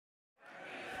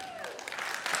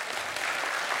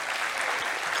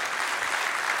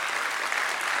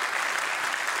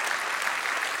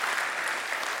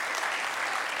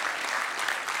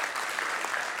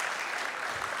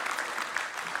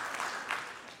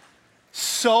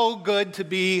so good to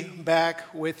be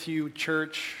back with you,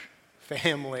 church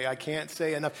family. I can't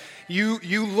say enough.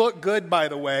 You look good, by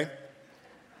the way.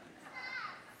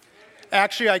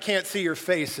 Actually, I can't see your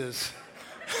faces,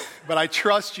 but I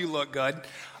trust you look good.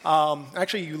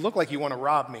 Actually, you look like you want to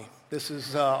rob me. This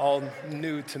is all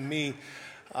new to me.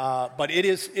 But it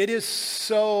is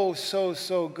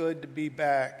so good to be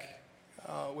back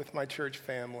with my church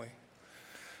family.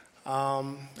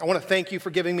 I want to thank you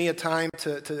for giving me a time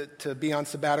to be on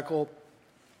sabbatical.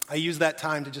 I used that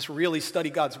time to just really study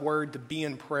God's Word, to be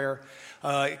in prayer,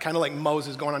 kind of like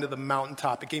Moses going onto the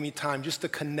mountaintop. It gave me time just to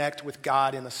connect with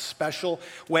God in a special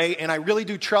way, and I really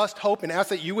do trust, hope, and ask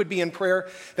that you would be in prayer,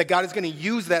 that God is going to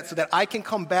use that so that I can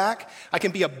come back, I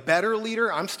can be a better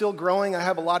leader. I'm still growing, I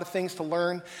have a lot of things to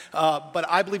learn, but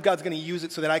I believe God's going to use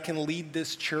it so that I can lead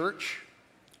this church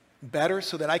better,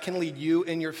 so that I can lead you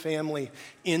and your family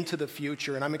into the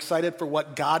future. And I'm excited for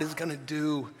what God is going to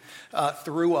do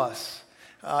through us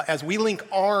as we link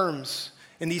arms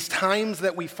in these times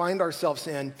that we find ourselves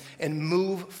in and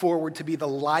move forward to be the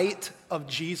light of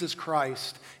Jesus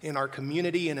Christ in our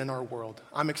community and in our world.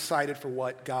 I'm excited for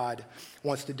what God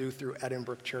wants to do through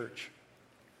Edinburgh Church.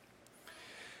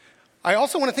 I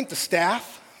also want to thank the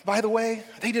staff. By the way,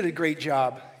 they did a great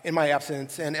job in my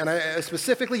absence. And I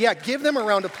specifically, give them a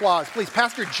round of applause. Please,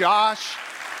 Pastor Josh,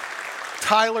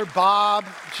 Tyler, Bob,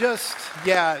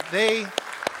 they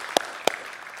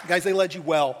led you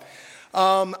well.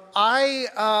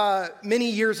 Many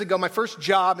years ago, my first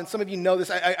job, and some of you know this,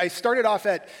 I started off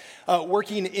at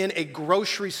working in a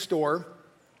grocery store,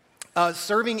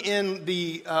 serving in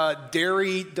the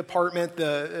dairy department,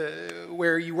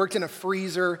 where you worked in a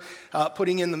freezer,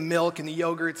 putting in the milk and the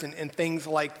yogurts and things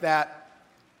like that.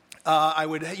 I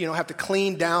would, have to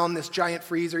clean down this giant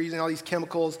freezer using all these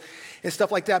chemicals and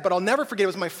stuff like that. But I'll never forget, it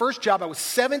was my first job. I was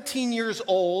 17 years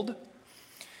old,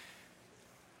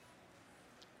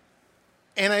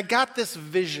 and I got this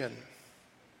vision.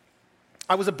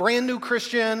 I was a brand new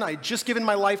Christian. I had just given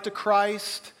my life to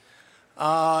Christ.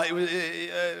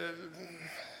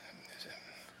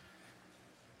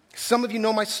 Some of you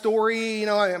know my story.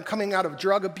 I'm coming out of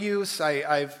drug abuse.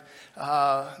 I've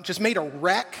just made a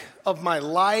wreck of my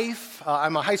life.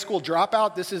 I'm a high school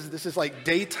dropout. This is like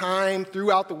daytime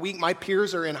throughout the week. My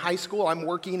peers are in high school. I'm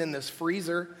working in this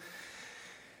freezer.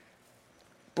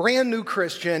 Brand new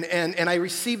Christian, and I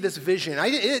received this vision.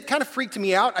 It kind of freaked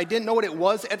me out. I didn't know what it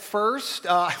was at first.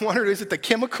 I wondered, is it the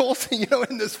chemicals,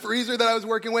 in this freezer that I was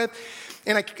working with?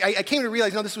 And I came to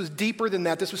realize, no, this was deeper than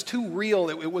that. This was too real.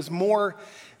 It was more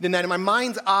than that. In my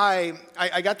mind's eye,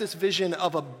 I got this vision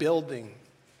of a building.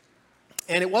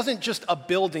 And it wasn't just a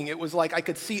building. It was like I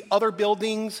could see other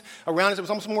buildings around us. It was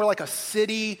almost more like a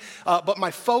city. But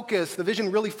my focus, the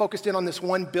vision really focused in on this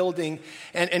one building.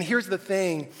 And here's the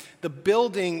thing. The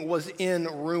building was in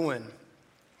ruin.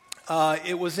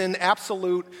 It was in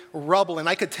absolute rubble. And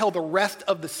I could tell the rest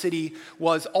of the city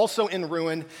was also in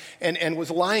ruin and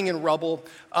was lying in rubble.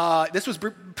 This was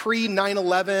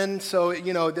pre-9/11, so,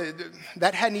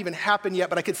 that hadn't even happened yet.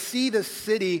 But I could see this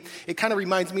city. It kind of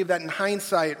reminds me of that in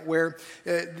hindsight, where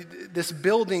this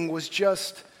building was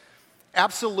just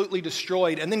absolutely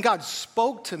destroyed. And then God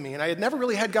spoke to me. And I had never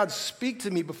really had God speak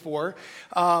to me before.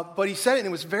 But he said it, and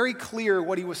it was very clear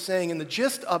what he was saying. And the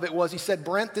gist of it was, he said,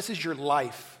 Brent, this is your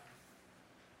life.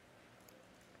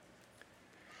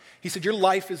 He said, your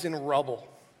life is in rubble.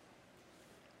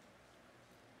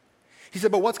 He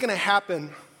said, but what's going to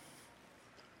happen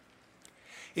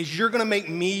is you're going to make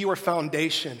me your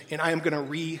foundation, and I am going to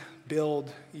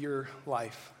rebuild your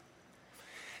life.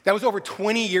 That was over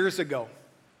 20 years ago.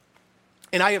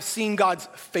 And I have seen God's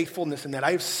faithfulness in that.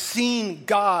 I have seen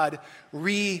God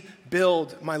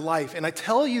rebuild my life. And I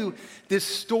tell you this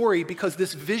story because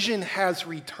this vision has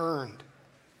returned.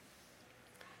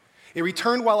 It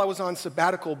returned while I was on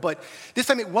sabbatical, but this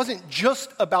time it wasn't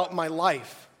just about my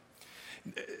life.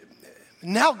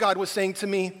 Now God was saying to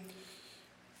me,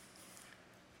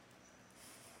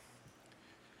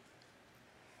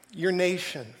 your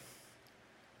nation,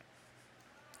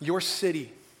 your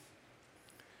city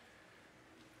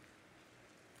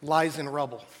lies in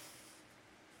rubble.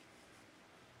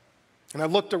 And I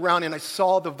looked around and I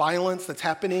saw the violence that's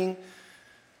happening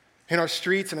in our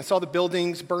streets, and I saw the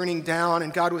buildings burning down,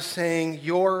 and God was saying,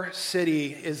 your city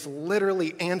is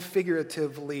literally and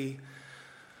figuratively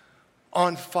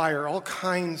on fire. All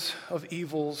kinds of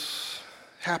evils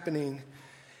happening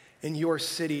in your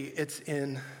city. It's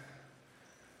in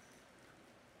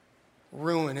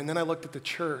ruin. And then I looked at the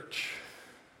church,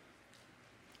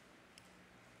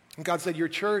 and God said, your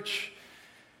church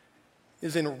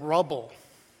is in rubble.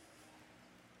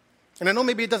 And I know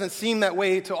maybe it doesn't seem that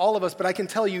way to all of us, but I can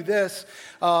tell you this,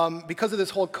 because of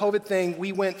this whole COVID thing,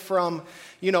 we went from,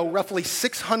 roughly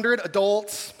 600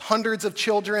 adults, hundreds of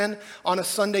children on a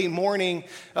Sunday morning,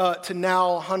 to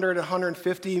now 100,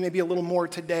 150, maybe a little more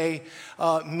today,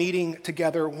 meeting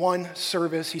together, one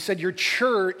service. He said, your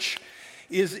church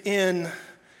is in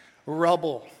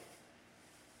rubble.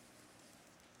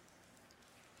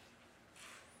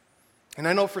 And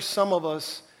I know for some of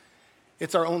us,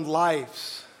 it's our own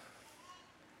lives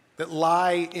that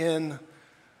lie in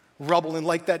rubble. And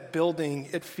like that building,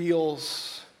 it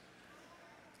feels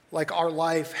like our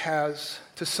life has,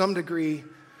 to some degree,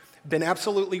 been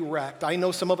absolutely wrecked. I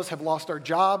know some of us have lost our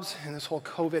jobs in this whole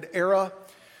COVID era.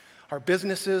 Our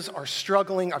businesses are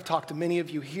struggling. I've talked to many of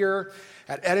you here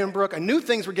at Edinburgh. I knew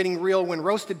things were getting real when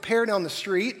Roasted Pear down the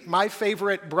street, my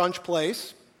favorite brunch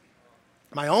place,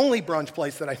 my only brunch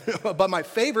place that I know, but my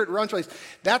favorite brunch place,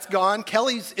 that's gone.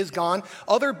 Kelly's is gone.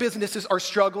 Other businesses are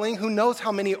struggling. Who knows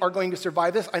how many are going to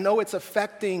survive this? I know it's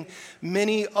affecting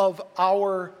many of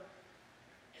our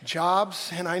jobs,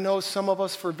 and I know some of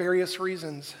us for various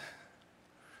reasons.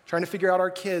 Trying to figure out our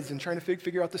kids and trying to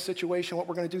figure out the situation, what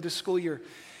we're going to do this school year.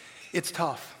 It's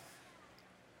tough.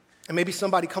 And maybe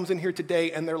somebody comes in here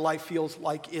today and their life feels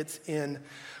like it's in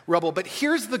rubble. But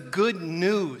here's the good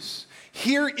news.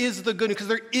 Here is the good news, because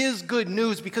there is good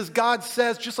news, because God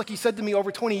says, just like he said to me over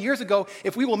 20 years ago,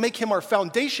 if we will make him our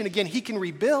foundation again, he can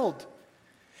rebuild.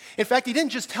 In fact, he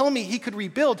didn't just tell me he could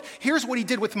rebuild. Here's what he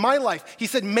did with my life. He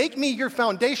said, make me your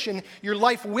foundation. Your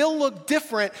life will look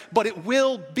different, but it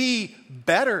will be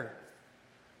better.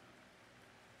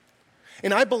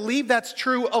 And I believe that's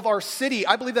true of our city.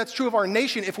 I believe that's true of our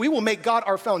nation. If we will make God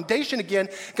our foundation again,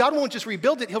 God won't just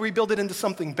rebuild it, he'll rebuild it into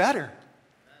something better.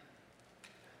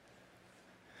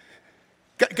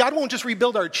 God won't just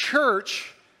rebuild our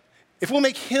church. If we'll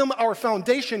make him our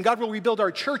foundation, God will rebuild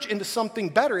our church into something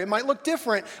better. It might look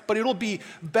different, but it'll be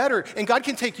better. And God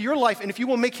can take your life, and if you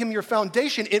will make him your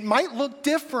foundation, it might look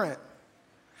different,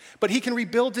 but he can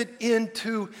rebuild it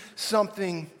into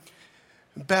something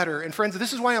better. And friends,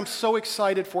 this is why I'm so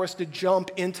excited for us to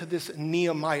jump into this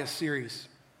Nehemiah series.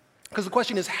 Because the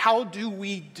question is, how do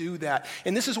we do that?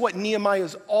 And this is what Nehemiah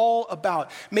is all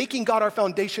about, making God our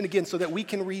foundation again so that we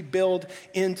can rebuild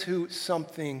into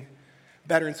something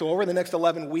better. And so over the next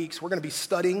 11 weeks, we're going to be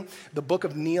studying the book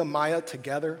of Nehemiah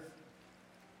together.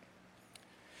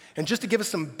 And just to give us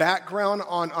some background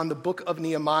on the book of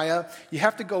Nehemiah, you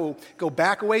have to go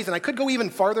back a ways. And I could go even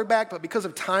farther back, but because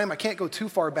of time, I can't go too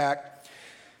far back.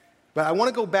 But I want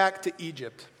to go back to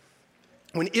Egypt.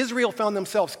 When Israel found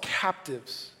themselves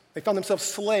captives, they found themselves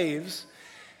slaves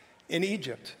in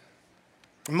Egypt.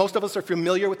 Most of us are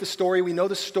familiar with the story. We know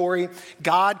the story.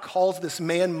 God calls this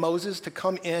man Moses to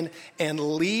come in and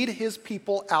lead his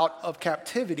people out of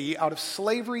captivity, out of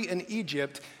slavery in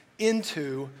Egypt,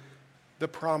 into the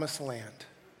promised land.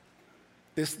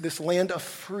 This land of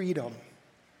freedom.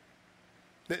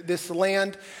 This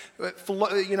land,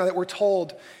 that we're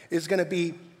told is going to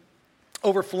be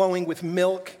overflowing with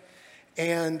milk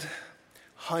and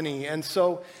honey. And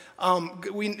so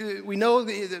we know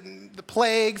the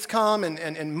plagues come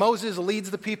and Moses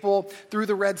leads the people through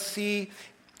the Red Sea.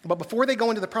 But before they go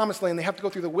into the promised land, they have to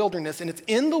go through the wilderness. And it's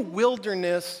in the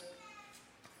wilderness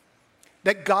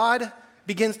that God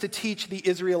begins to teach the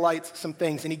Israelites some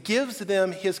things. And he gives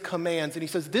them his commands. And he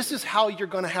says, this is how you're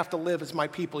going to have to live as my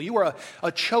people. You are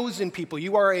a chosen people.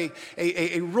 You are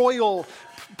a royal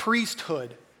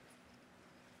priesthood.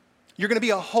 You're going to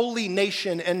be a holy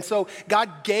nation. And so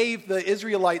God gave the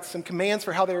Israelites some commands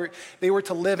for how they were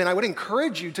to live. And I would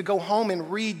encourage you to go home and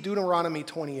read Deuteronomy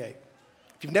 28.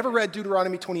 If you've never read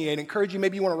Deuteronomy 28, I encourage you,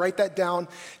 maybe you want to write that down,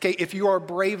 okay, if you are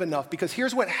brave enough. Because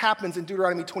here's what happens in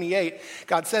Deuteronomy 28.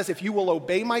 God says, if you will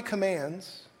obey my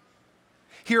commands,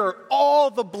 here are all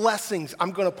the blessings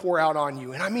I'm going to pour out on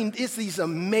you. And I mean, it's these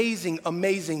amazing,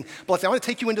 amazing blessings. I want to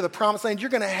take you into the promised land. You're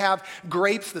going to have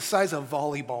grapes the size of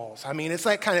volleyballs. I mean, it's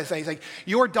that kind of thing. It's like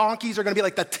your donkeys are going to be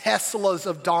like the Teslas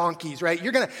of donkeys, right?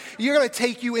 You're going to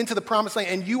take you into the promised land,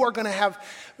 and you are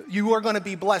going to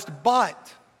be blessed.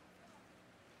 But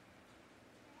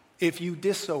if you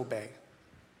disobey,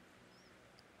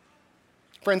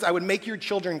 friends, I would make your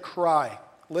children cry,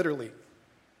 literally.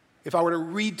 If I were to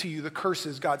read to you the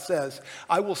curses God says,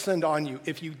 I will send on you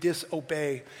if you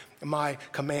disobey my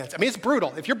commands. I mean, it's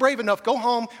brutal. If you're brave enough, go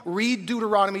home, read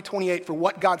Deuteronomy 28 for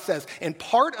what God says. And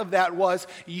part of that was,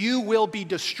 you will be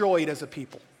destroyed as a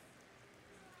people.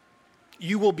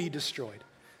 You will be destroyed.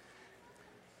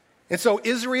 And so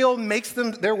Israel makes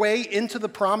them their way into the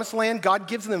promised land. God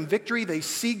gives them victory. They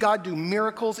see God do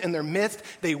miracles in their midst.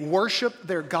 They worship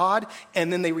their God,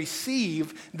 and then they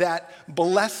receive that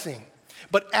blessing.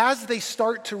 But as they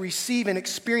start to receive and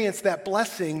experience that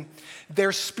blessing,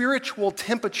 their spiritual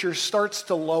temperature starts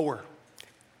to lower.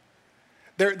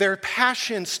 Their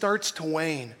passion starts to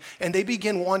wane, and they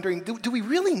begin wondering, do we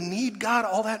really need God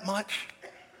all that much?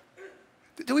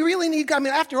 Do we really need God? I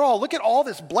mean, after all, look at all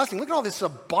this blessing. Look at all this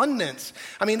abundance.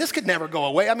 I mean, this could never go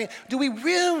away. I mean, do we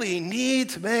really need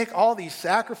to make all these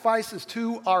sacrifices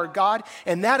to our God?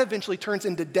 And that eventually turns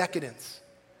into decadence.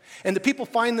 And the people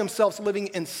find themselves living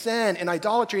in sin and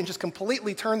idolatry and just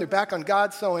completely turn their back on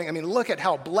God, saying, I mean, look at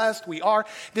how blessed we are.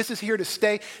 This is here to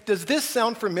stay. Does this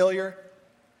sound familiar?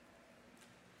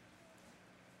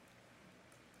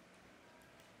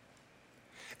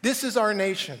 This is our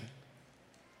nation.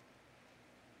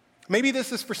 Maybe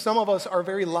this is for some of us our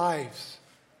very lives.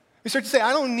 We start to say,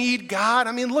 I don't need God.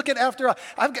 I mean, look at after all,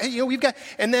 I've got, we've got,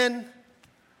 and then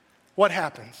what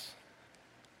happens?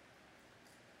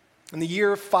 In the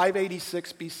year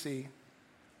 586 BC,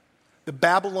 the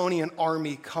Babylonian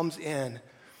army comes in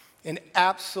and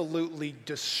absolutely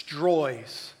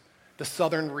destroys the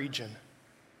southern region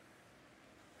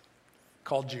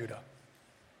called Judah,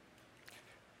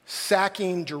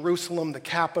 sacking Jerusalem, the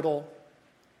capital,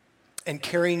 and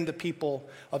carrying the people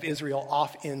of Israel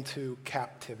off into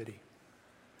captivity.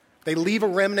 They leave a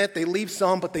remnant, they leave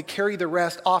some, but they carry the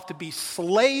rest off to be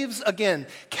slaves again,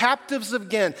 captives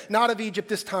again, not of Egypt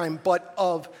this time, but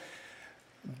of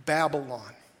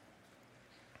Babylon.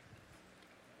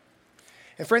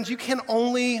 And friends, you can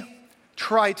only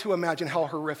try to imagine how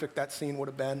horrific that scene would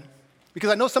have been. Because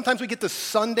I know sometimes we get the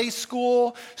Sunday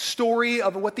school story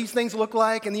of what these things look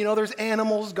like, and there's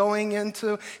animals going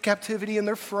into captivity and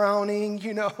they're frowning,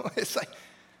 it's like.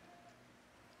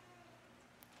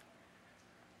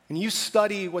 And you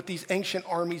study what these ancient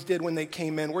armies did when they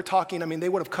came in. We're talking, they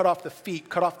would have cut off the feet,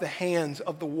 cut off the hands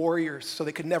of the warriors so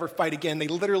they could never fight again. They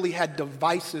literally had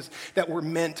devices that were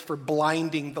meant for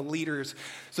blinding the leaders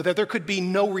so that there could be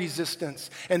no resistance.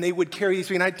 And they would carry these.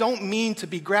 And I don't mean to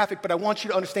be graphic, but I want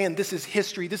you to understand this is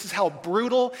history. This is how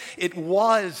brutal it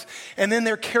was. And then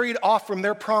they're carried off from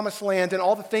their promised land and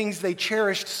all the things they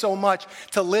cherished so much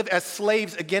to live as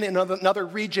slaves again in another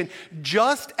region,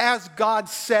 just as God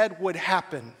said would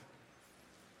happen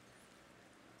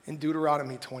in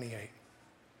Deuteronomy 28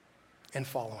 and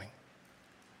following.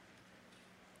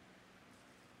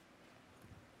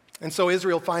 And so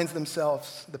Israel finds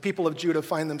themselves, the people of Judah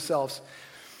find themselves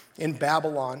in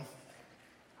Babylon.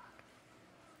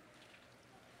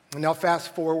 And now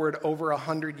fast forward over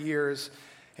 100 years,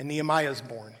 and Nehemiah is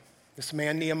born. This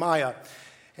man Nehemiah.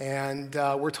 And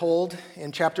we're told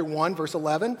in chapter 1, verse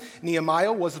 11,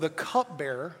 Nehemiah was the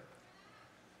cupbearer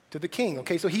to the king.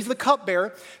 Okay, so he's the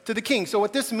cupbearer to the king. So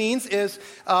what this means is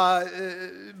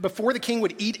before the king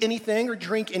would eat anything or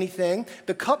drink anything,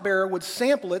 the cupbearer would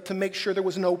sample it to make sure there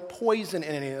was no poison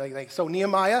in anything. So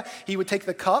Nehemiah, he would take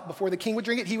the cup. Before the king would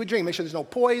drink it, he would drink. Make sure there's no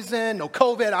poison, no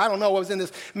COVID, I don't know what was in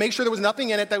this. Make sure there was nothing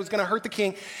in it that was going to hurt the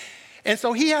king. And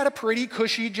so he had a pretty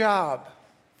cushy job.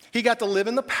 He got to live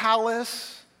in the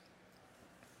palace.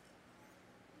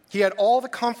 He had all the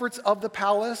comforts of the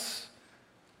palace.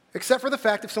 Except for the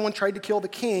fact if someone tried to kill the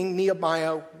king,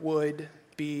 Nehemiah would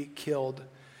be killed.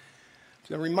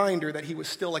 It's a reminder that he was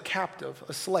still a captive,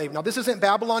 a slave. Now, this isn't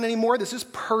Babylon anymore. This is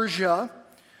Persia,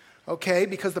 okay,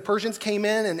 because the Persians came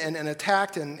in and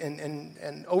attacked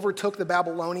and overtook the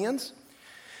Babylonians.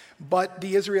 But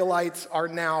the Israelites are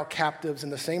now captives in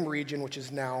the same region, which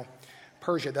is now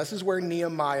Persia. This is where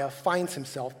Nehemiah finds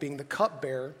himself being the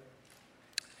cupbearer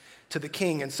to the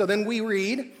king. And so then we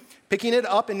read, picking it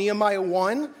up in Nehemiah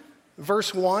 1,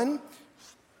 verse 1,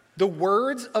 the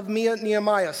words of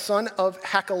Nehemiah, son of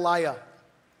Hakaliah.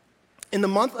 In the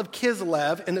month of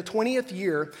Kislev, in the 20th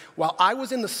year, while I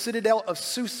was in the citadel of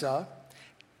Susa,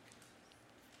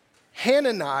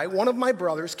 Hanani, one of my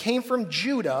brothers, came from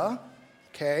Judah.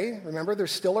 Okay, remember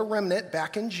there's still a remnant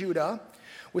back in Judah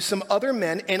with some other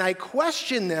men, and I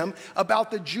questioned them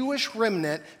about the Jewish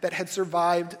remnant that had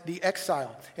survived the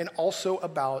exile and also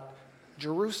about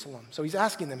Jerusalem. So he's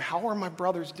asking them, how are my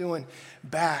brothers doing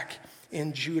back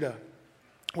in Judah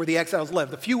where the exiles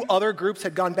lived? A few other groups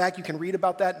had gone back. You can read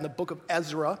about that in the book of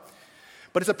Ezra.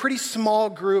 But it's a pretty small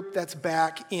group that's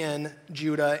back in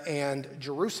Judah and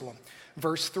Jerusalem.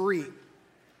 Verse 3.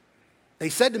 They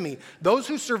said to me, those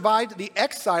who survived the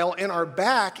exile and are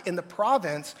back in the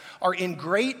province are in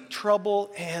great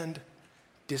trouble and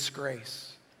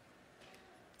disgrace.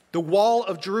 The wall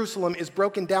of Jerusalem is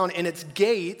broken down and its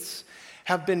gates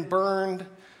have been burned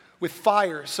with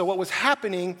fire. So what was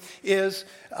happening is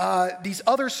these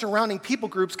other surrounding people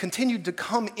groups continued to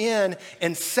come in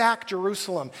and sack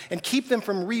Jerusalem and keep them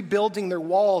from rebuilding their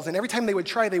walls. And every time they would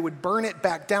try, they would burn it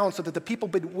back down so that the people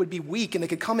would be weak and they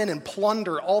could come in and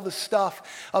plunder all the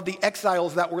stuff of the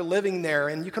exiles that were living there.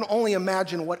 And you can only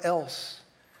imagine what else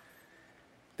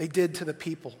they did to the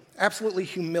people. Absolutely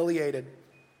humiliated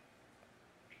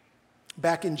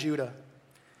back in Judah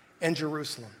and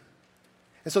Jerusalem.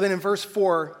 And so then in verse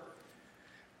 4,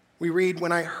 we read,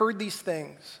 when I heard these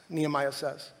things, Nehemiah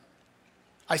says,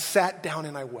 I sat down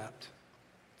and I wept.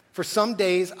 For some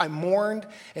days I mourned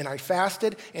and I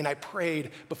fasted and I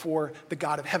prayed before the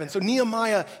God of heaven. So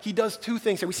Nehemiah, he does two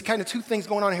things here. We see kind of two things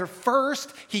going on here.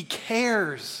 First, he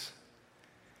cares.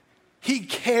 He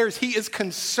cares. He is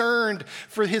concerned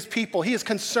for his people. He is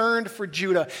concerned for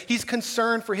Judah. He's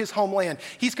concerned for his homeland.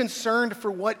 He's concerned for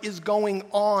what is going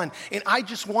on. And I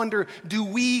just wonder, do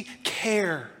we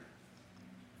care?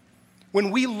 When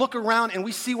we look around and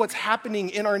we see what's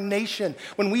happening in our nation,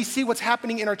 when we see what's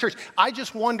happening in our church, I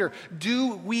just wonder,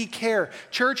 do we care?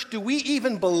 Church, do we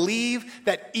even believe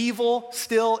that evil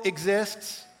still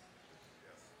exists?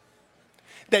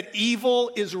 That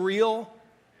evil is real?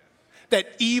 That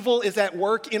evil is at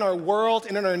work in our world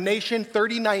and in our nation?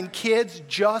 39 kids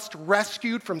just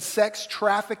rescued from sex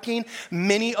trafficking.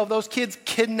 Many of those kids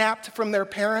kidnapped from their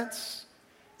parents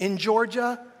in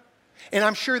Georgia. And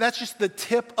I'm sure that's just the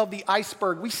tip of the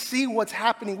iceberg. We see what's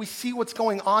happening. We see what's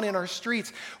going on in our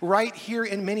streets right here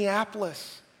in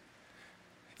Minneapolis.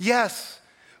 Yes,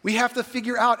 we have to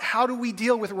figure out how do we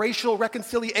deal with racial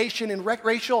reconciliation and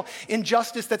racial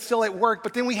injustice that's still at work.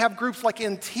 But then we have groups like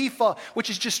Antifa, which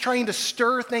is just trying to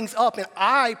stir things up. And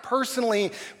I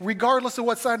personally, regardless of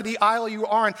what side of the aisle you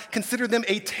are on, consider them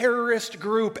a terrorist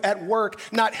group at work,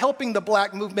 not helping the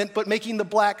black movement, but making the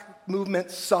black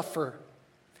movement suffer.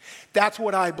 That's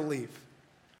what I believe.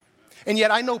 And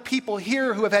yet I know people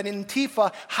here who have had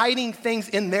Antifa hiding things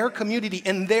in their community,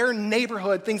 in their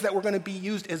neighborhood, things that were going to be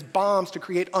used as bombs to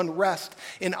create unrest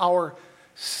in our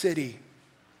city.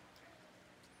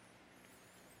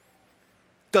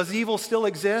 Does evil still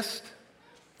exist?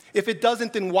 If it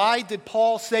doesn't, then why did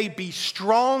Paul say, be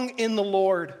strong in the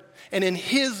Lord and in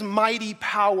his mighty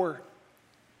power?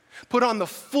 Put on the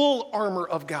full armor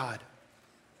of God,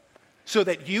 so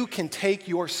that you can take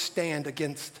your stand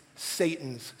against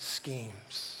Satan's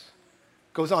schemes.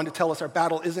 Goes on to tell us our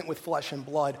battle isn't with flesh and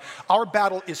blood. Our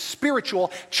battle is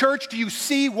spiritual. Church, do you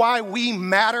see why we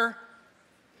matter?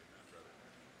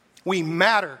 We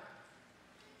matter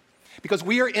because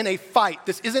we are in a fight.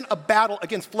 This isn't a battle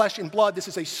against flesh and blood. This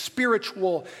is a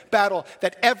spiritual battle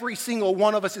that every single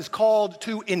one of us is called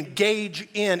to engage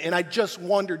in. And I just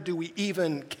wonder, do we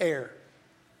even care?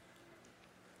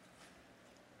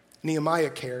 Nehemiah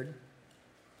cared.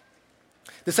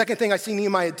 The second thing I see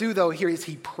Nehemiah do, though, here is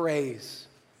he prays.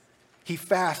 He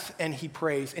fasts and he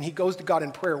prays, and he goes to God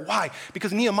in prayer. Why?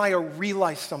 Because Nehemiah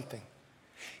realized something.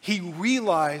 He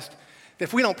realized that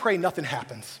if we don't pray, nothing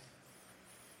happens.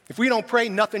 If we don't pray,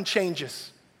 nothing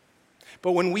changes.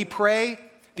 But when we pray,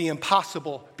 the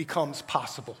impossible becomes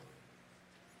possible.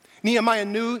 Nehemiah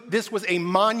knew this was a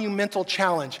monumental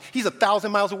challenge. He's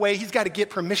 1,000 miles away. He's got to get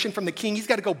permission from the king. He's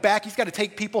got to go back. He's got to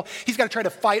take people. He's got to try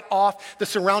to fight off the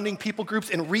surrounding people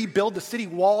groups and rebuild the city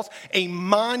walls. A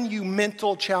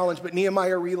monumental challenge. But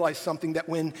Nehemiah realized something, that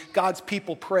when God's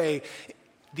people pray,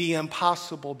 the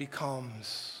impossible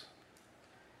becomes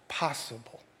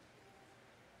possible.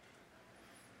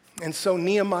 And so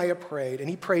Nehemiah prayed, and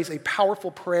he prays a powerful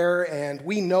prayer, and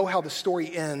we know how the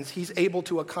story ends. He's able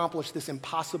to accomplish this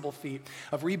impossible feat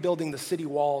of rebuilding the city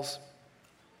walls.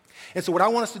 And so what I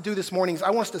want us to do this morning is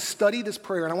I want us to study this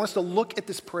prayer, and I want us to look at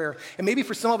this prayer. And maybe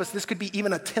for some of us, this could be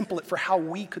even a template for how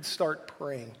we could start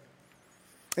praying.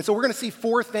 And so we're going to see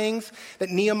four things that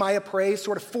Nehemiah prays,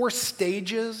 sort of four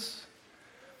stages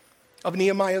of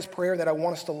Nehemiah's prayer that I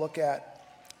want us to look at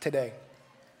today.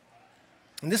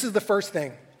 And this is the first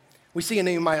thing we see in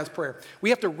Nehemiah's prayer.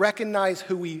 We have to recognize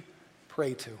who we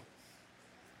pray to.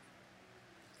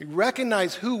 We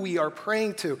recognize who we are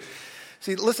praying to.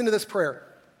 See, listen to this prayer.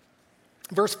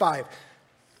 Verse 5.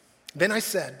 Then I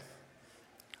said,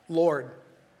 Lord,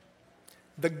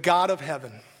 the God of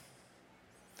heaven,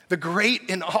 the great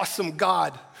and awesome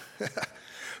God,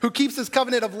 who keeps his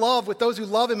covenant of love with those who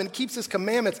love him and keeps his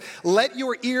commandments, let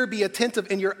your ear be attentive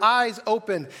and your eyes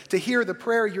open to hear the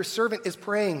prayer your servant is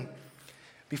praying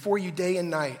before you day and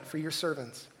night for your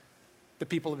servants, the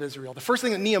people of Israel. The first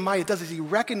thing that Nehemiah does is he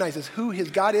recognizes who his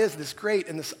God is, this great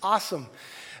and this awesome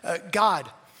God.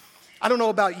 I don't know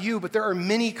about you, but there are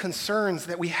many concerns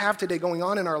that we have today going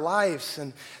on in our lives,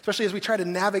 and especially as we try to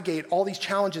navigate all these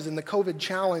challenges in the COVID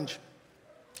challenge.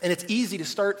 And it's easy to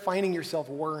start finding yourself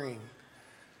worrying.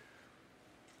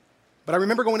 But I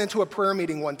remember going into a prayer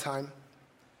meeting one time.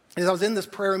 As I was in this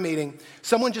prayer meeting,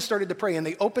 someone just started to pray, and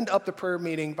they opened up the prayer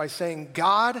meeting by saying,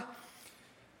 God,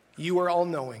 you are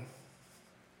all-knowing.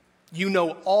 You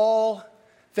know all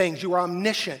things. You are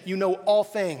omniscient. You know all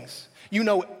things. You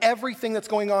know everything that's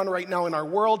going on right now in our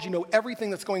world. You know everything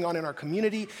that's going on in our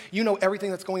community. You know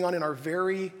everything that's going on in our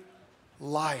very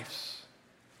lives.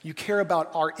 You care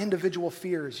about our individual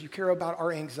fears. You care about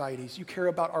our anxieties. You care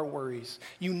about our worries.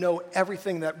 You know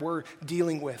everything that we're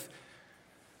dealing with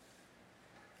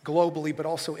globally, but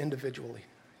also individually.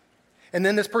 And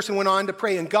then this person went on to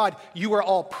pray, and God, you are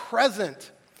all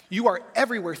present. You are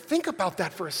everywhere. Think about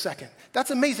that for a second.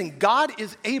 That's amazing. God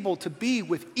is able to be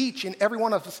with each and every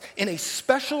one of us in a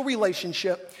special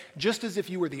relationship, just as if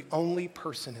you were the only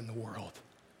person in the world.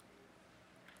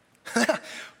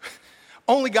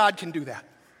 Only God can do that.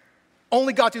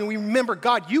 Only God can. We remember,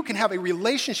 God, you can have a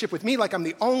relationship with me like I'm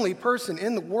the only person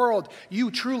in the world.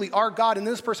 You truly are God. And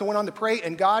this person went on to pray,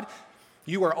 and God,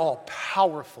 you are all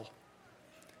powerful.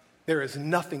 There is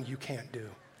nothing you can't do.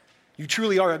 You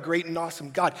truly are a great and awesome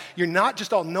God. You're not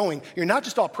just all knowing. You're not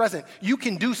just all present. You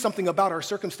can do something about our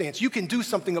circumstance. You can do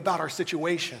something about our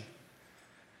situation.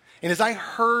 And as I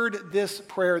heard this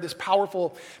prayer, this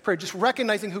powerful prayer, just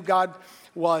recognizing who God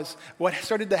was, what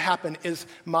started to happen is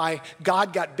my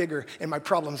God got bigger and my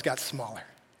problems got smaller.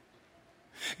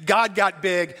 God got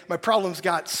big, my problems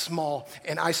got small,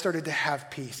 and I started to have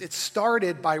peace. It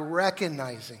started by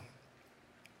recognizing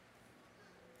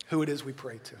who it is we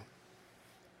pray to.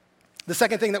 The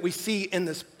second thing that we see in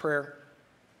this prayer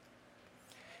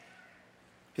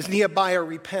is Nehemiah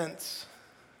repents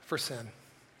for sin.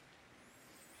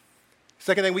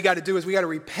 Second thing we got to do is we got to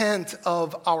repent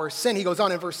of our sin. He goes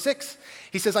on in verse 6.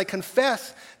 He says, I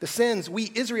confess the sins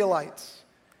we Israelites,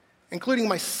 including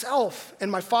myself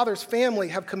and my father's family,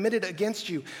 have committed against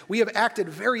you. We have acted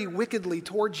very wickedly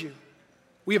towards you.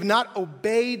 We have not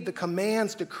obeyed the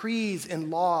commands, decrees,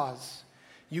 and laws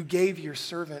you gave your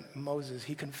servant Moses.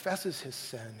 He confesses his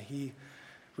sin. He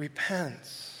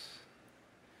repents.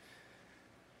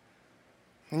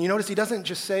 And you notice he doesn't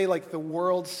just say like the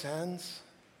world's sins,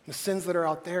 the sins that are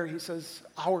out there. He says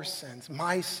our sins,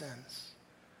 my sins.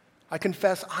 I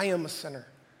confess I am a sinner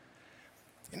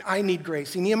and I need grace.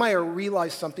 See, Nehemiah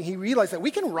realized something. He realized that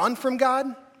we can run from God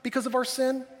because of our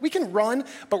sin. We can run,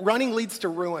 but running leads to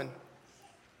ruin.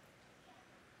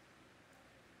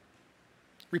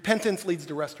 Repentance leads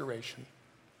to restoration.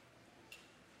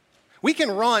 We can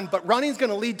run, but running is going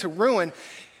to lead to ruin.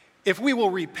 If we will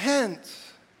repent,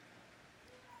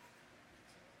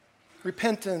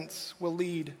 repentance will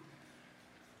lead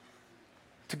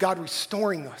to God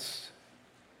restoring us.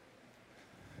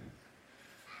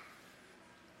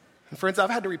 And friends, I've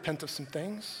had to repent of some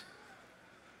things.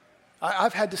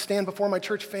 I've had to stand before my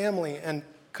church family and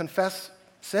confess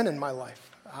sin in my life.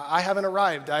 I haven't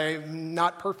arrived. I am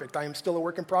not perfect. I am still a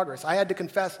work in progress. I had to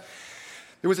confess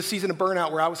there was a season of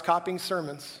burnout where I was copying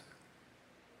sermons.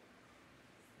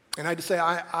 And I had to say,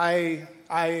 I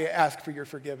ask for your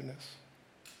forgiveness.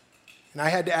 And I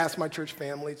had to ask my church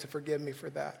family to forgive me for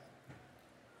that.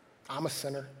 I'm a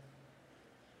sinner.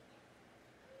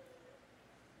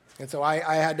 And so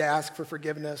I had to ask for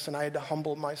forgiveness, and I had to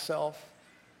humble myself.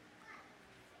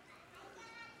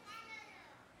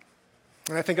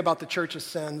 And I think about the church's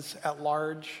sins at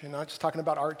large, and not just talking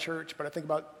about our church, but I think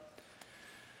about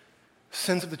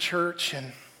sins of the church,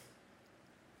 and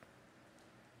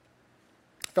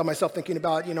I found myself thinking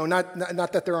about,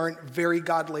 not that there aren't very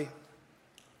godly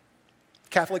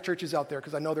Catholic churches out there,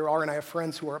 because I know there are, and I have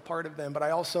friends who are a part of them, but I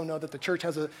also know that the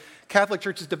Catholic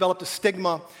Church has developed a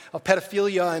stigma of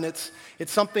pedophilia, and it's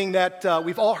something that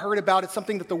we've all heard about. It's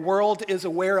something that the world is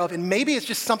aware of, and maybe it's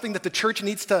just something that the church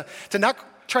needs to not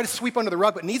try to sweep under the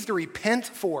rug, but needs to repent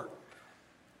for.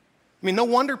 I mean, no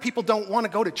wonder people don't want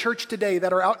to go to church today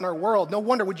that are out in our world. No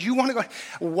wonder. Would you want to go?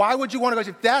 Why would you want to go?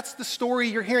 If that's the story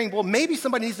you're hearing, well, maybe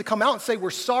somebody needs to come out and say,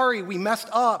 we're sorry, we messed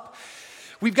up.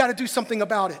 We've got to do something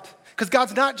about it. Because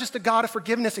God's not just a God of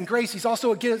forgiveness and grace. He's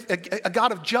also a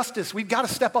God of justice. We've got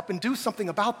to step up and do something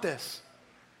about this.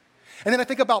 And then I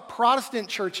think about Protestant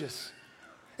churches.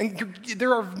 And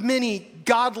there are many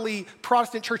godly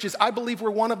Protestant churches. I believe we're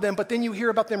one of them. But then you hear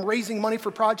about them raising money for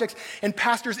projects and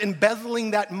pastors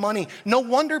embezzling that money. No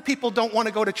wonder people don't want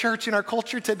to go to church in our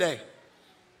culture today.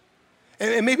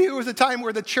 And maybe it was a time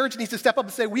where the church needs to step up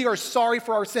and say, we are sorry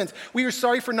for our sins. We are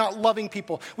sorry for not loving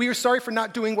people. We are sorry for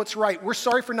not doing what's right. We're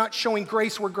sorry for not showing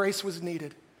grace where grace was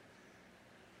needed.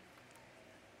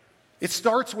 It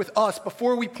starts with us.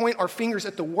 Before we point our fingers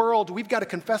at the world, we've got to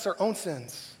confess our own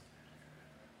sins.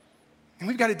 And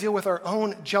we've got to deal with our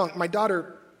own junk. My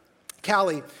daughter,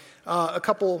 Callie, a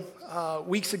couple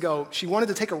weeks ago, she wanted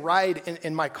to take a ride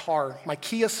in my car, my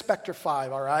Kia Spectre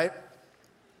 5, all right?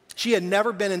 She had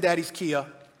never been in Daddy's Kia.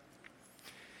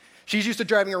 She's used to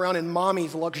driving around in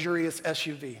Mommy's luxurious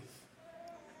SUV.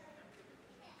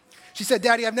 She said,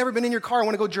 Daddy, I've never been in your car. I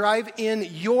want to go drive in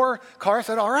your car. I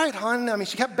said, all right, hon. I mean,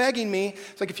 she kept begging me.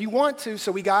 It's like, if you want to.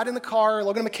 So we got in the car.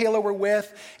 Logan and Michaela were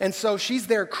with. And so she's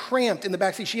there cramped in the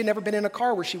backseat. She had never been in a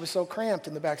car where she was so cramped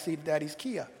in the backseat of Daddy's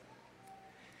Kia.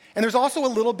 And there's also a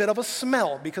little bit of a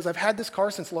smell because I've had this car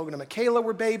since Logan and Michaela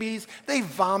were babies. They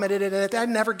vomited in it. I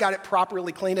never got it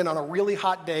properly cleaned. And on a really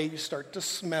hot day, you start to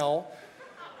smell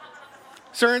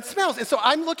certain smells. And so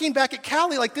I'm looking back at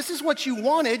Callie like, this is what you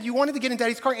wanted. You wanted to get in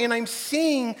Daddy's car, and I'm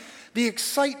seeing the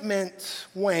excitement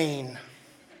wane.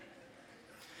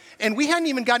 And we hadn't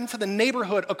even gotten to the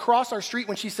neighborhood across our street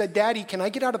when she said, Daddy, can I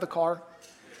get out of the car?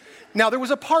 Now, there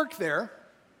was a park there.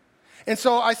 And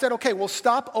so I said, okay, we'll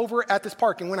stop over at this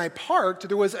park. And when I parked,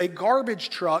 there was a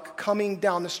garbage truck coming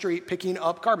down the street picking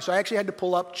up garbage. So I actually had to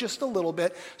pull up just a little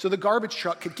bit so the garbage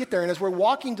truck could get there. And as we're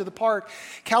walking to the park,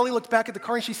 Callie looked back at the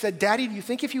car and she said, Daddy, do you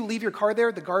think if you leave your car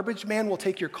there, the garbage man will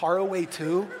take your car away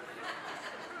too?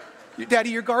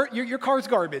 Daddy, your car's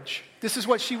garbage. This is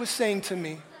what she was saying to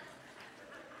me.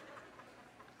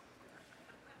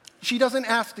 She doesn't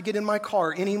ask to get in my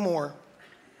car anymore.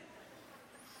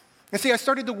 And see, I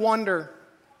started to wonder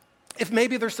if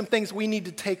maybe there's some things we need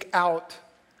to take out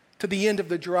to the end of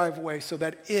the driveway so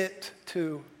that it,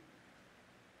 too,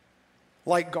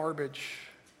 like garbage,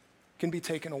 can be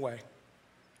taken away.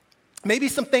 Maybe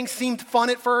some things seemed fun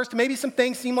at first. Maybe some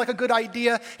things seemed like a good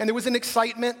idea, and there was an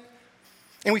excitement.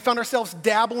 And we found ourselves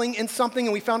dabbling in something,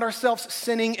 and we found ourselves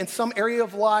sinning in some area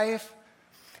of life,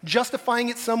 justifying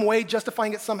it some way,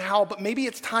 justifying it somehow, but maybe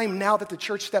it's time now that the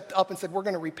church stepped up and said, we're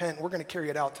going to repent, we're going to carry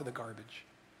it out to the garbage.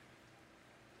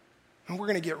 And we're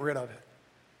going to get rid of it.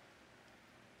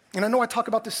 And I know I talk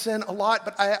about this sin a lot,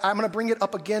 but I'm going to bring it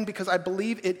up again because I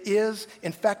believe it is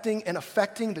infecting and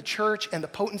affecting the church and the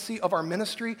potency of our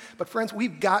ministry. But friends,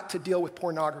 we've got to deal with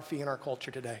pornography in our culture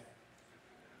today.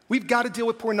 We've got to deal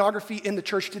with pornography in the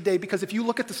church today because if you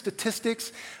look at the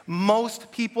statistics,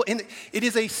 most people, and it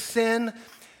is a sin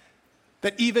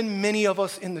that even many of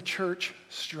us in the church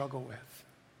struggle with.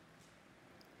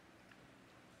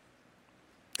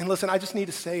 And listen, I just need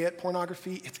to say it,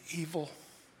 pornography, it's evil.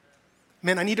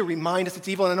 Man, I need to remind us it's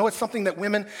evil. And I know it's something that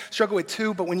women struggle with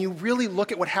too, but when you really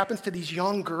look at what happens to these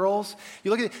young girls, you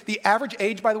look at the average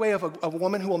age, by the way, of a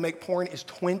woman who will make porn is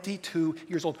 22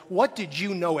 years old. What did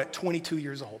you know at 22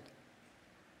 years old?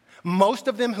 Most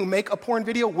of them who make a porn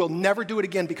video will never do it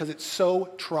again because it's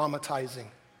so traumatizing.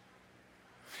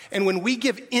 And when we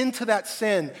give into that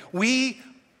sin, we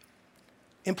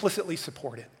implicitly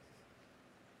support it.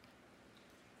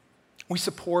 We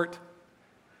support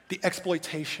the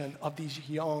exploitation of these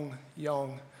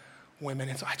young women.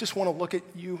 And so I just want to look at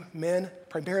you men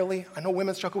primarily. I know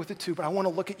women struggle with it too, but I want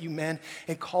to look at you men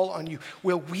and call on you.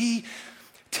 Will we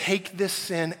take this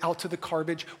sin out to the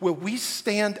garbage? Will we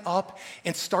stand up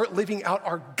and start living out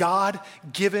our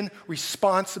God-given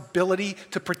responsibility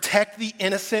to protect the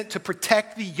innocent, to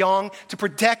protect the young, to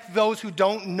protect those who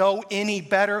don't know any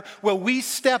better? Will we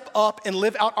step up and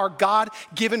live out our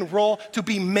God-given role to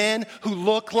be men who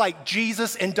look like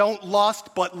Jesus and don't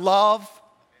lust but love?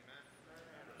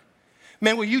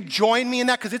 Man, will you join me in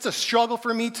that? Because it's a struggle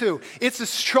for me too. It's a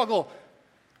struggle.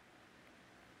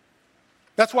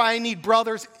 That's why I need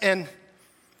brothers and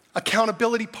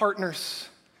accountability partners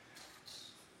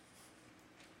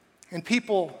and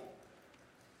people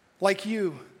like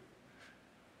you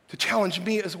to challenge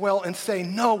me as well and say,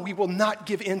 no, we will not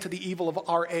give in to the evil of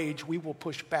our age. We will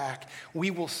push back.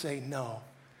 We will say no.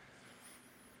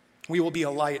 We will be a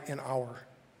light in our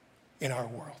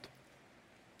world.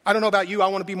 I don't know about you. I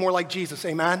want to be more like Jesus.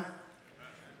 Amen?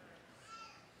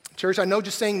 Church, I know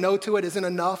just saying no to it isn't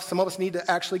enough. Some of us need to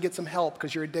actually get some help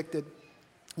because you're addicted.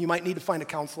 You might need to find a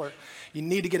counselor. You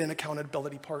need to get an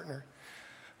accountability partner.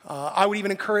 I would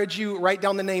even encourage you, write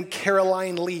down the name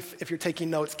Caroline Leaf if you're taking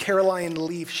notes. Caroline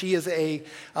Leaf. She is a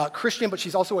Christian, but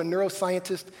she's also a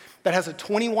neuroscientist that has a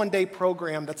 21-day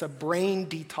program that's a brain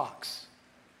detox.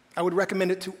 I would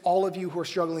recommend it to all of you who are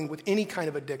struggling with any kind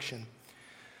of addiction.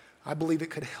 I believe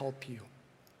it could help you.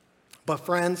 But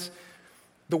friends,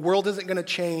 the world isn't going to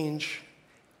change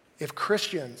if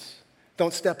Christians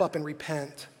don't step up and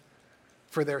repent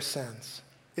for their sins.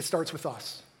 It starts with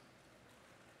us.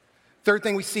 Third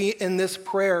thing we see in this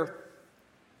prayer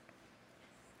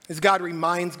is God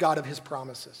reminds God of his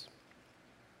promises.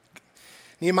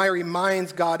 Nehemiah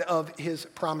reminds God of his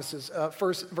promises.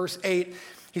 First, verse 8,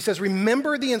 he says,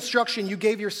 remember the instruction you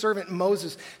gave your servant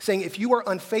Moses, saying, if you are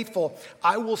unfaithful,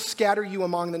 I will scatter you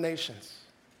among the nations.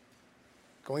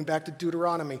 Going back to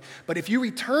Deuteronomy. But if you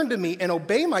return to me and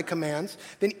obey my commands,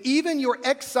 then even your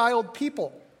exiled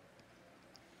people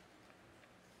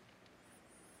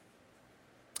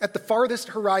at the farthest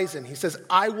horizon, he says,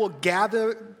 I will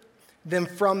gather them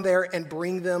from there and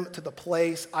bring them to the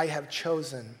place I have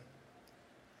chosen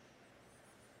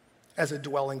as a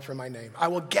dwelling for my name. I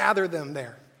will gather them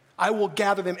there. I will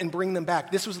gather them and bring them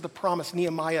back. This was the promise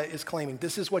Nehemiah is claiming.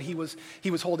 This is what he was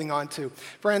holding on to.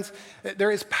 Friends, there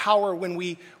is power when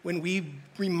we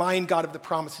remind God of the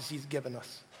promises he's given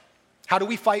us. How do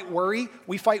we fight worry?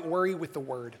 We fight worry with the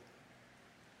word.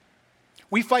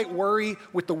 We fight worry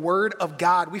with the word of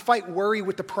God. We fight worry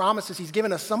with the promises he's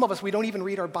given us. Some of us, we don't even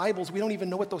read our Bibles. We don't even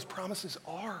know what those promises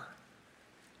are.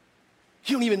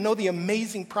 You don't even know the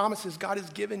amazing promises God has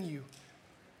given you.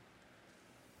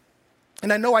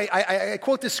 And I know I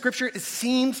quote this scripture, it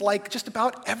seems like just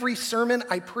about every sermon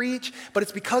I preach, but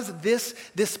it's because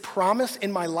this promise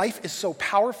in my life is so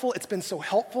powerful, it's been so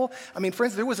helpful. I mean,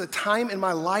 friends, there was a time in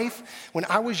my life when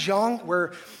I was young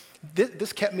where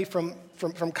this kept me from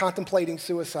contemplating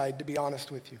suicide, to be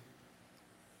honest with you.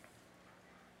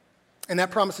 And that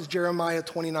promise is Jeremiah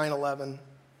 29:11.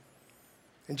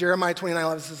 And Jeremiah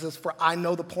 29:11 says, for I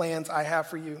know the plans I have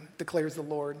for you, declares the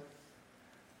Lord.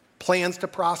 Plans to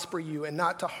prosper you and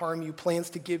not to harm you, plans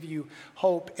to give you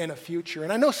hope and a future.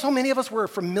 And I know so many of us were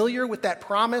familiar with that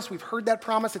promise. We've heard that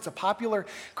promise. It's a popular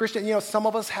Christian, some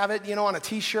of us have it, on a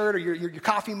t-shirt or your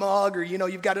coffee mug, or,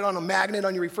 you've got it on a magnet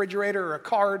on your refrigerator or a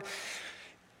card.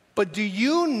 But do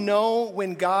you know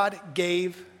when God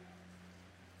gave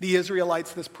the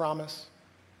Israelites this promise?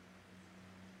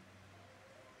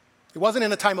 It wasn't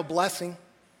in a time of blessing.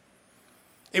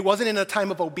 It wasn't in a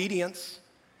time of obedience.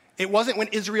 It wasn't when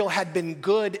Israel had been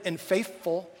good and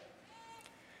faithful.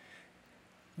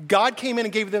 God came in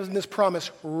and gave them this promise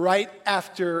right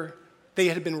after they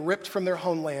had been ripped from their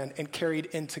homeland and carried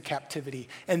into captivity.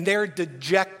 And they're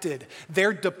dejected.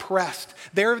 They're depressed.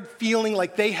 They're feeling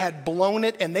like they had blown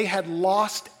it and they had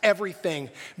lost everything.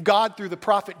 God, through the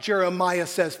prophet Jeremiah,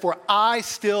 says, for I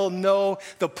still know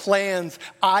the plans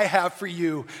I have for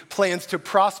you, plans to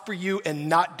prosper you and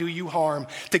not do you harm,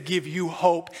 to give you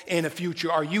hope and a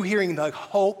future. Are you hearing the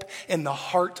hope and the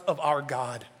heart of our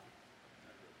God?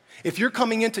 If you're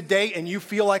coming in today and you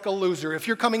feel like a loser, if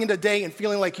you're coming in today and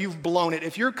feeling like you've blown it,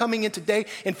 if you're coming in today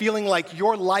and feeling like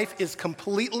your life is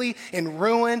completely in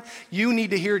ruin, you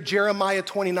need to hear Jeremiah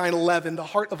 29:11, the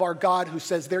heart of our God, who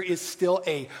says there is still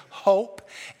a hope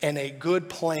and a good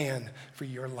plan for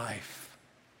your life.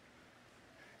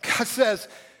 God says,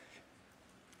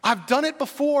 I've done it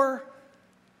before.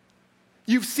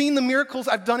 You've seen the miracles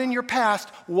I've done in your past.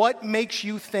 What makes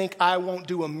you think I won't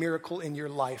do a miracle in your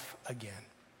life again?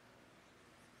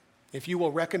 If you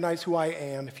will recognize who I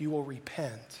am, if you will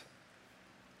repent,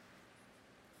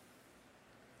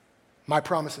 my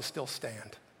promises still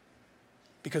stand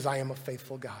because I am a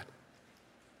faithful God.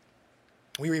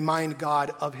 We remind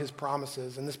God of his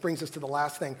promises. And this brings us to the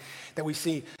last thing that we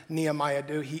see Nehemiah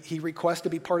do. He requests to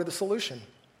be part of the solution.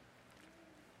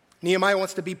 Nehemiah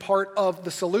wants to be part of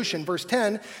the solution. Verse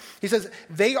 10, he says,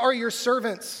 they are your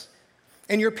servants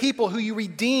and your people who you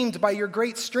redeemed by your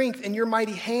great strength and your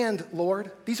mighty hand,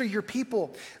 Lord. These are your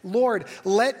people. Lord,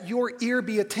 let your ear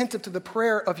be attentive to the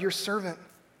prayer of your servant.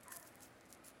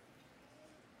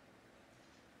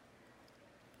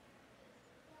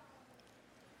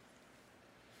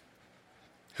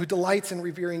 Who delights in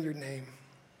revering your name.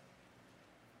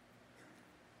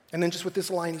 And then just with this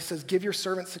line, he says, give your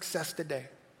servant success today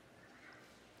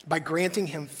by granting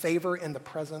him favor in the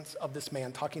presence of this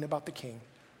man, talking about the king.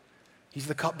 He's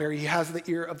the cupbearer. He has the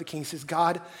ear of the king. He says,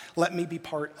 God, let me be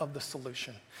part of the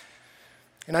solution.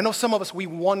 And I know some of us, we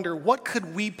wonder, what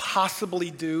could we possibly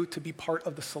do to be part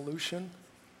of the solution?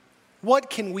 What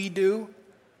can we do?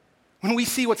 When we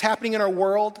see what's happening in our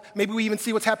world, maybe we even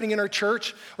see what's happening in our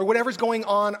church, or whatever's going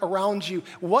on around you,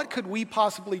 what could we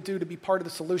possibly do to be part of the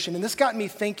solution? And this got me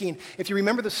thinking, if you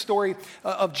remember the story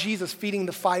of Jesus feeding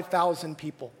the 5,000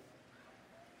 people.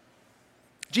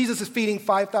 Jesus is feeding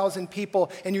 5,000 people,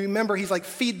 and you remember he's like,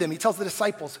 feed them. He tells the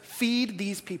disciples, feed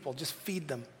these people, just feed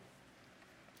them.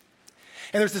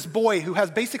 And there's this boy who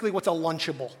has basically what's a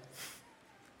Lunchable.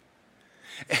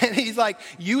 And he's like,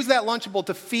 use that Lunchable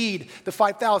to feed the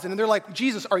 5,000. And they're like,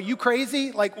 Jesus, are you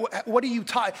crazy? Like, what are you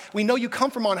talking? We know you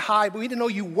come from on high, but we didn't know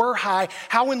you were high.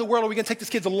 How in the world are we going to take this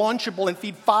kid's Lunchable and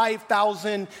feed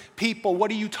 5,000 people?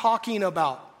 What are you talking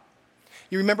about?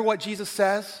 You remember what Jesus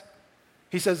says?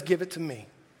 He says, give it to me.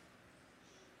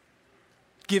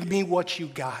 Give me what you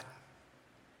got.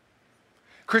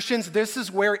 Christians, this is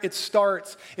where it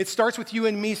starts. It starts with you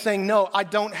and me saying, no, I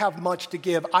don't have much to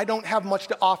give. I don't have much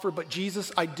to offer, but Jesus,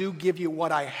 I do give you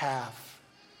what I have.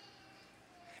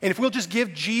 And if we'll just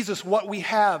give Jesus what we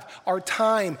have, our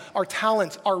time, our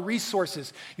talents, our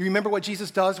resources. You remember what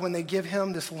Jesus does when they give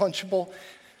him this Lunchable?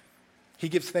 He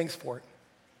gives thanks for it.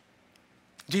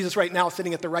 Jesus right now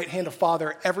sitting at the right hand of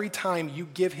Father, every time you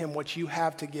give him what you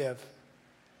have to give,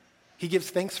 he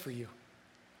gives thanks for you.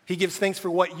 He gives thanks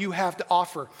for what you have to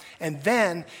offer. And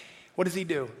then, what does he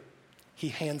do? He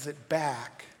hands it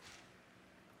back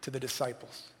to the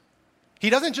disciples.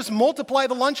 He doesn't just multiply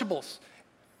the Lunchables.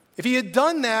 If he had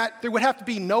done that, there would have to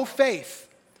be no faith.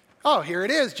 Oh, here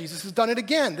it is. Jesus has done it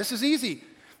again. This is easy.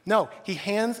 No, he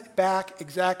hands back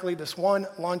exactly this one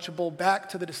Lunchable back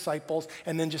to the disciples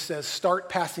and then just says, start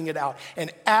passing it out.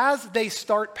 And as they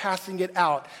start passing it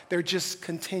out, there just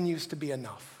continues to be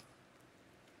enough.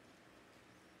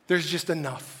 There's just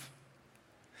enough.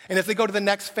 And if they go to the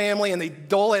next family and they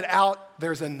dole it out,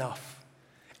 there's enough.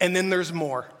 And then there's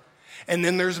more. And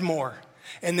then there's more.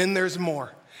 And then there's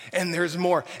more. And there's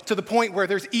more. To the point where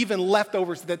there's even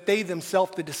leftovers that they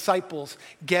themselves, the disciples,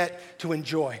 get to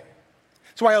enjoy.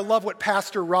 That's why I love what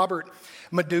Pastor Robert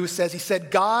Madu says. He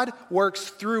said, God works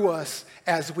through us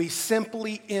as we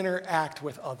simply interact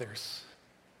with others.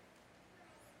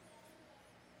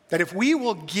 That if we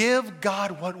will give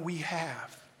God what we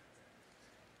have,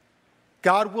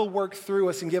 God will work through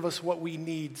us and give us what we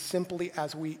need simply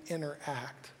as we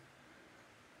interact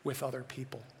with other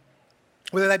people.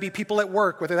 Whether that be people at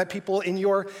work, whether that be people in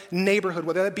your neighborhood,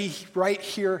 whether that be right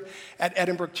here at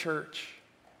Edinburgh Church.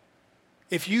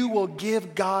 If you will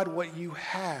give God what you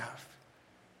have,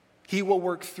 he will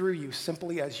work through you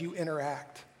simply as you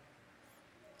interact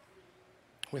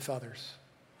with others.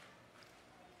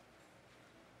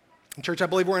 In church, I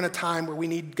believe we're in a time where we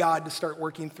need God to start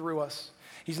working through us.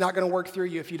 He's not going to work through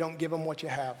you if you don't give him what you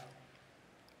have.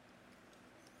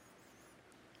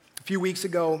 A few weeks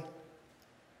ago,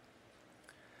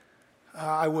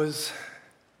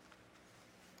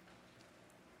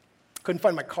 couldn't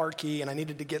find my car key and I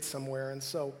needed to get somewhere. And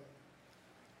so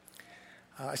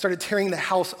I started tearing the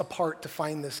house apart to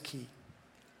find this key.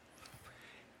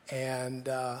 And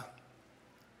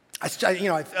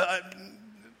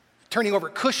turning over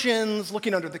cushions,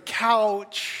 looking under the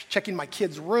couch, checking my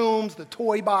kids' rooms, the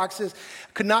toy boxes.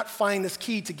 Could not find this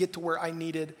key to get to where I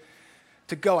needed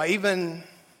to go. I even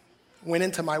went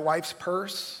into my wife's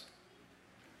purse.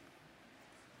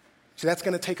 So that's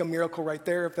going to take a miracle right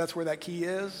there if that's where that key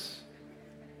is.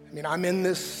 I mean, I'm in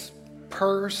this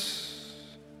purse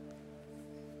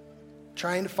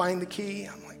trying to find the key.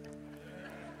 I'm like,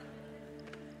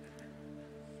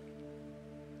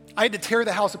 I had to tear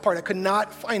the house apart. I could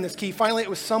not find this key. Finally, it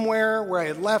was somewhere where I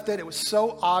had left it. It was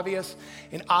so obvious,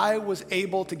 and I was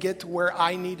able to get to where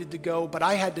I needed to go, but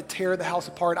I had to tear the house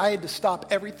apart. I had to stop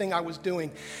everything I was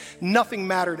doing. Nothing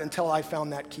mattered until I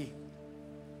found that key.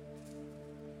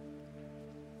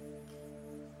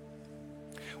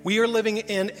 We are living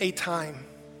in a time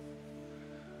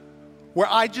where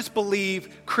I just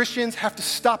believe Christians have to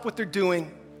stop what they're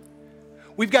doing.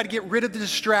 We've got to get rid of the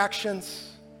distractions.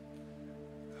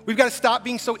 We've got to stop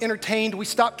being so entertained. We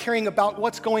stop caring about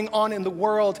what's going on in the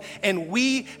world. And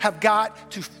we have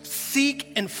got to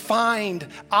seek and find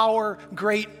our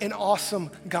great and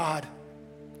awesome God.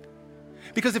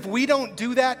 Because if we don't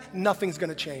do that, nothing's going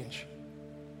to change.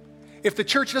 If the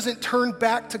church doesn't turn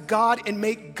back to God and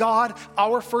make God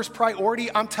our first priority,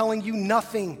 I'm telling you,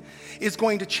 nothing is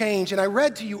going to change. And I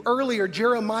read to you earlier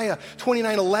Jeremiah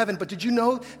 29:11, but did you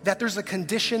know that there's a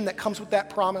condition that comes with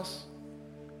that promise?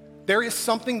 There is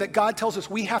something that God tells us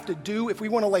we have to do if we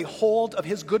want to lay hold of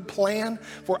his good plan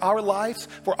for our lives,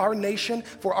 for our nation,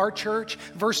 for our church.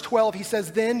 Verse 12, he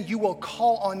says, then you will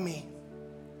call on me,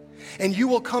 and you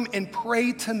will come and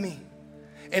pray to me,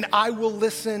 and I will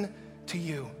listen to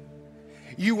you.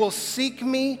 You will seek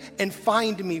me and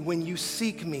find me when you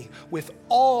seek me with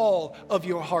all of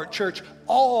your heart. Church,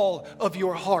 all of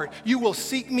your heart. You will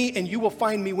seek me and you will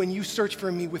find me when you search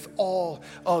for me with all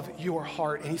of your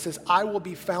heart. And he says, I will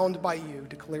be found by you,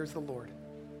 declares the Lord.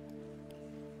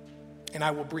 And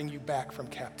I will bring you back from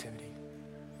captivity.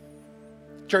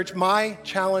 Church, my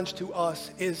challenge to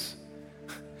us is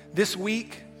this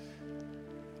week,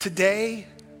 today,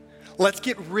 let's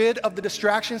get rid of the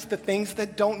distractions, the things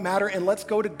that don't matter, and let's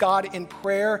go to God in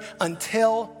prayer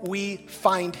until we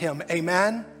find him.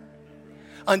 Amen?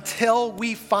 until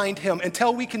we find him,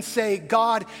 until we can say,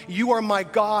 God, you are my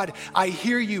God. I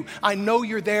hear you. I know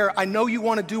you're there. I know you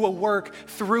want to do a work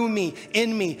through me,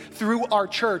 in me, through our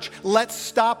church. Let's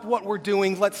stop what we're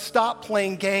doing. Let's stop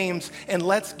playing games and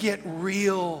let's get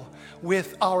real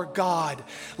with our God.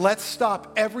 Let's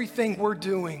stop everything we're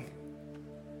doing.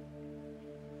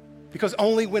 Because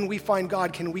only when we find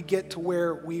God can we get to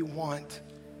where we want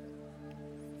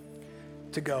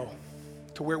to go,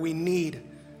 to where we need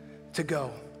to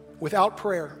go. Without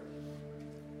prayer,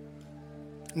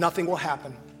 nothing will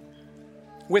happen.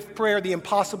 With prayer, the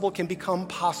impossible can become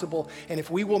possible. And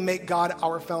if we will make God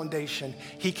our foundation,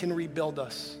 he can rebuild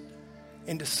us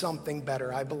into something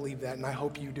better. I believe that, and I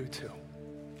hope you do too.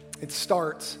 It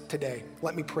starts today.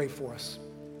 Let me pray for us.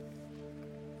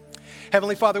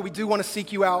 Heavenly Father, we do want to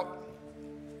seek you out.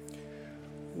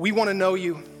 We want to know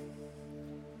you.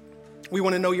 We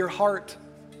want to know your heart.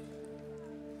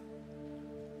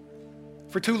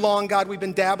 For too long, God, we've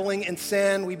been dabbling in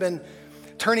sin. We've been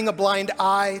turning a blind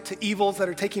eye to evils that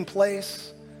are taking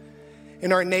place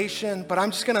in our nation. But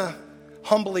I'm just going to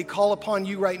humbly call upon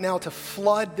you right now to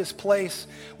flood this place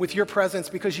with your presence,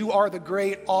 because you are the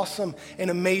great, awesome, and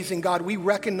amazing God. We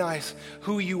recognize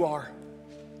who you are,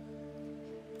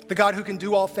 the God who can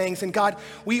do all things. And God,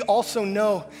 we also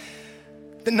know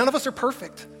that none of us are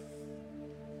perfect.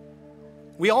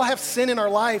 We all have sin in our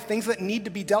life, things that need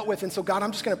to be dealt with. And so, God,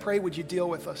 I'm just going to pray, would you deal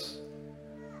with us?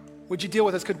 Would you deal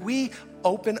with us? Could we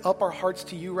open up our hearts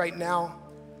to you right now?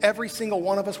 Every single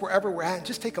one of us, wherever we're at,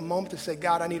 just take a moment to say,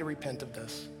 God, I need to repent of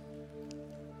this.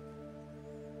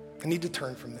 I need to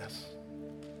turn from this.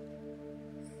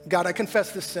 God, I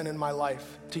confess this sin in my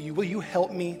life to you. Will you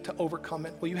help me to overcome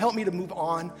it? Will you help me to move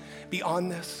on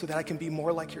beyond this so that I can be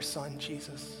more like your son,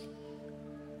 Jesus?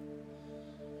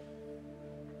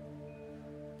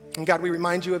 And God, we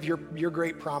remind you of your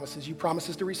great promises. You promise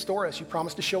us to restore us. You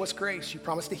promise to show us grace. You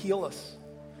promise to heal us.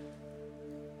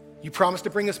 You promise to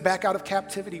bring us back out of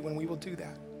captivity when we will do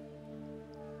that.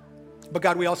 But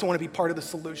God, we also want to be part of the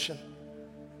solution.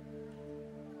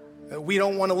 We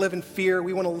don't want to live in fear.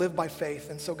 We want to live by faith.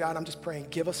 And so, God, I'm just praying,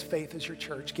 give us faith as your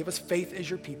church. Give us faith as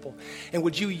your people. And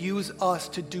would you use us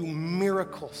to do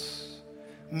miracles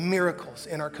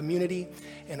in our community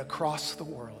and across the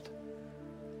world.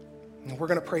 And we're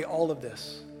going to pray all of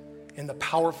this in the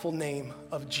powerful name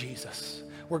of Jesus.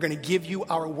 We're going to give you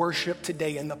our worship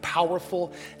today in the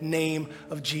powerful name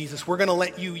of Jesus. We're going to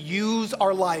let you use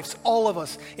our lives, all of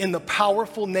us, in the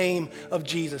powerful name of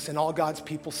Jesus. And all God's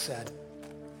people said,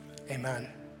 amen.